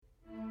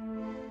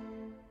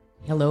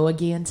Hello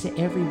again to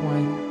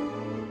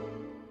everyone.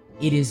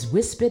 It is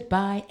Whispered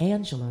by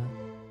Angela.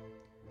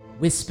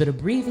 Whispered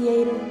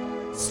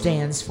abbreviated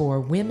stands for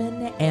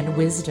Women and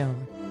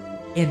Wisdom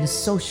in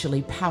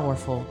socially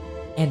powerful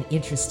and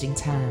interesting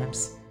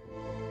times.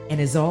 And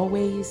as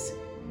always,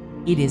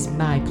 it is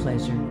my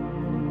pleasure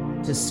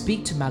to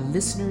speak to my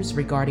listeners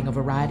regarding a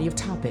variety of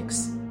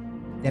topics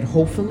that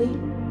hopefully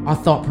are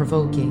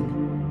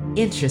thought-provoking,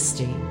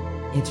 interesting,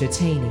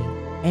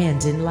 entertaining,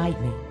 and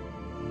enlightening.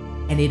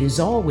 And it is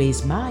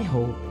always my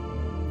hope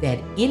that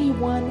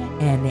anyone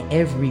and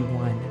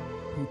everyone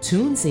who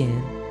tunes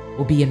in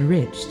will be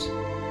enriched,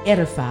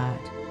 edified,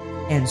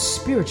 and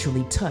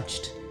spiritually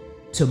touched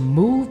to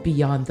move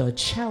beyond the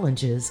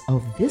challenges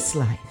of this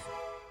life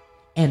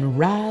and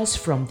rise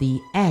from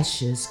the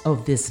ashes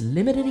of this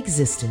limited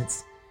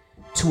existence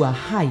to a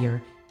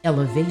higher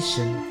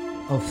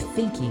elevation of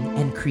thinking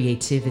and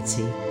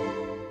creativity.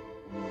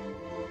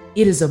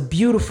 It is a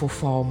beautiful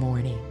fall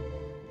morning,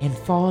 and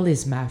fall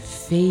is my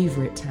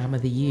favorite time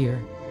of the year,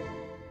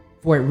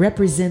 for it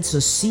represents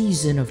a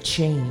season of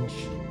change.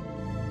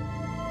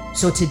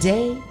 So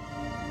today,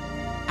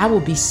 I will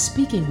be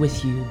speaking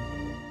with you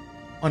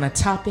on a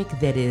topic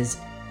that is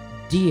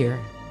dear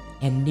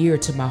and near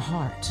to my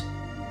heart,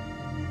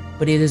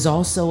 but it is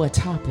also a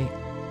topic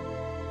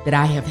that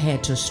I have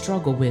had to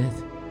struggle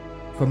with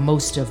for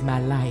most of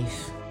my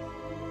life.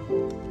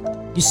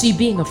 You see,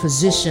 being a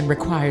physician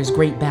requires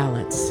great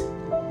balance.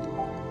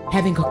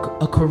 Having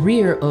a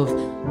career of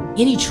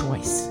any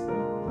choice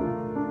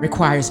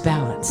requires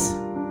balance.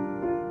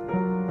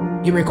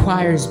 It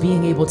requires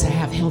being able to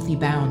have healthy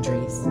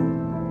boundaries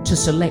to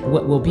select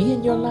what will be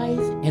in your life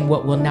and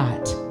what will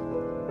not.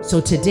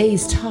 So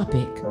today's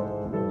topic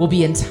will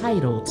be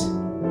entitled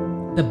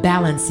The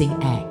Balancing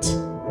Act,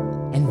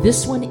 and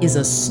this one is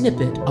a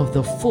snippet of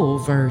the full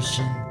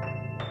version.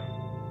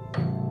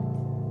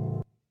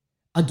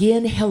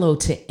 Again, hello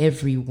to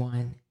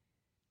everyone.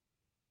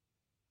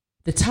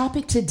 The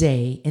topic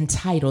today,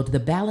 entitled The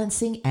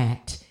Balancing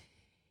Act,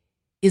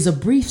 is a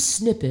brief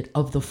snippet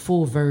of the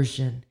full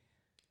version.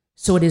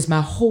 So it is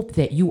my hope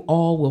that you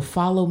all will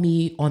follow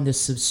me on the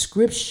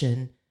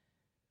subscription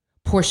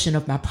portion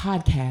of my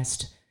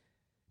podcast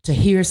to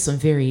hear some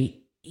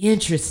very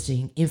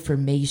interesting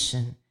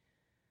information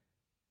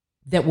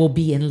that will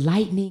be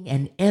enlightening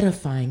and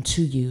edifying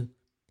to you,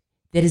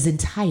 that is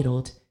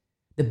entitled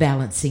The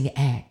Balancing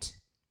Act.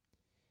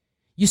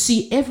 You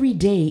see, every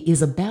day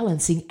is a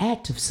balancing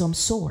act of some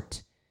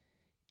sort,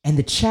 and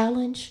the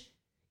challenge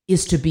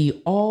is to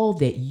be all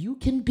that you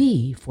can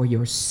be for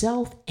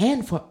yourself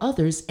and for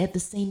others at the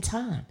same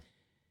time.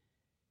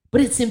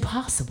 But it's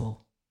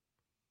impossible.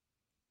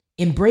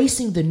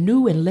 Embracing the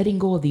new and letting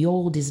go of the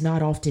old is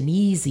not often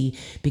easy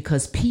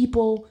because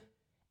people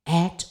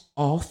act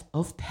off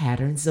of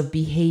patterns of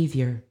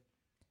behavior.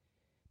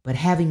 But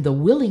having the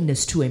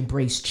willingness to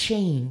embrace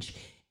change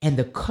and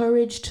the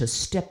courage to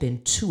step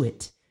into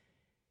it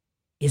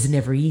is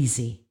never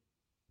easy,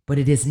 but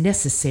it is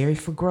necessary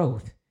for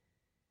growth.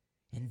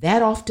 And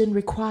that often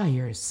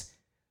requires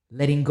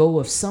letting go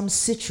of some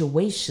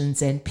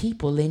situations and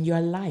people in your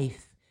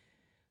life,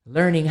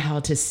 learning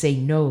how to say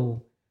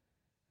no,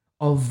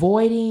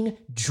 avoiding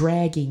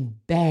dragging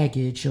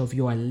baggage of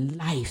your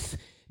life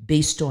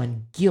based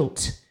on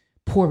guilt,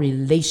 poor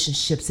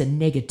relationships,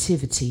 and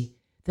negativity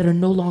that are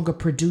no longer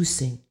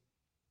producing.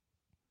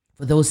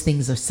 For those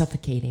things are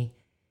suffocating.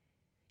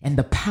 And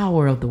the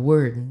power of the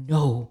word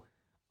no.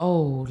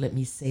 Oh, let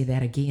me say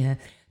that again.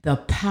 The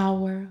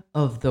power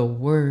of the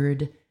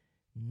word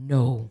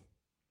no.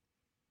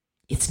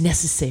 It's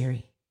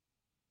necessary.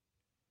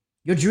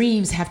 Your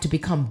dreams have to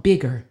become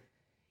bigger,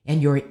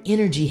 and your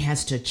energy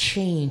has to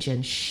change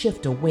and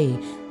shift away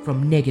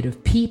from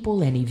negative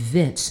people and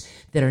events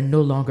that are no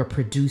longer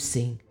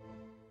producing.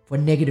 For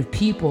negative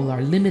people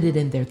are limited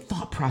in their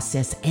thought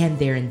process and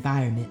their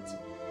environment.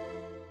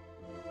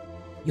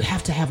 You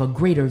have to have a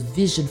greater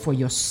vision for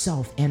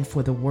yourself and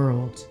for the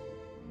world.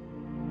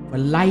 For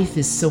life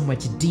is so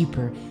much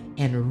deeper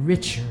and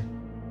richer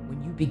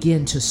when you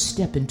begin to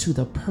step into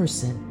the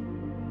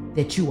person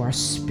that you are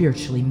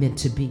spiritually meant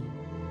to be.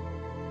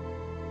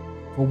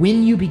 For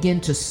when you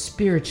begin to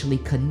spiritually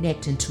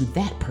connect into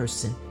that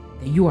person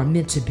that you are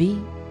meant to be,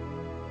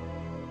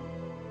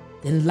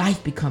 then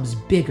life becomes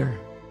bigger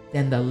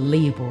than the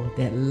label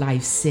that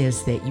life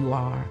says that you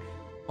are.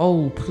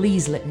 Oh,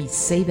 please let me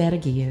say that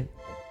again.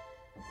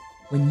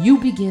 When you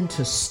begin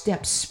to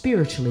step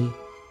spiritually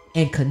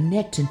and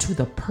connect into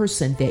the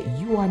person that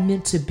you are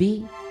meant to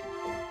be,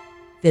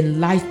 then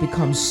life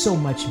becomes so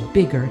much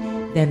bigger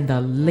than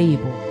the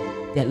label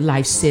that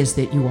life says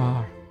that you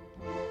are.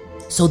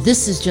 So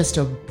this is just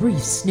a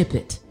brief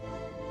snippet,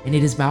 and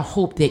it is my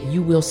hope that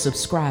you will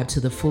subscribe to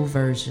the full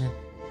version.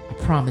 I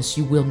promise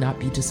you will not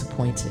be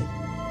disappointed.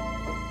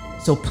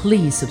 So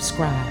please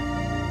subscribe.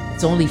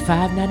 It's only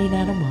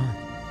 $5.99 a month.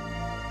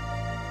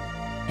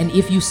 And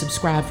if you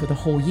subscribe for the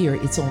whole year,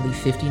 it's only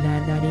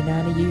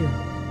 $59.99 a year.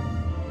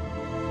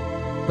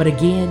 But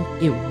again,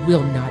 it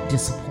will not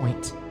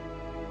disappoint.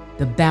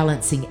 The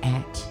Balancing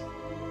Act,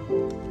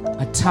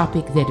 a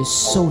topic that is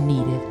so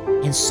needed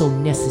and so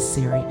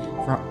necessary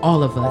for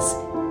all of us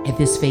at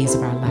this phase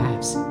of our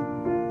lives.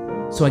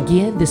 So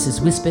again, this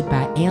is Whispered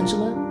by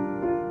Angela.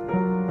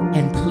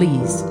 And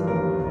please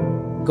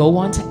go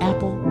on to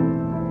Apple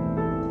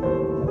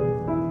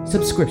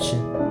subscription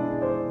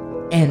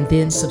and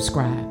then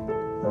subscribe.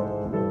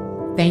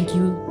 Thank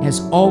you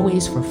as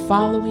always for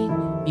following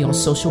me on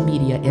social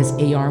media as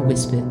AR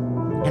Whispered,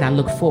 and I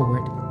look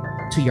forward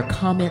to your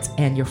comments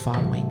and your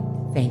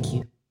following. Thank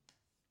you.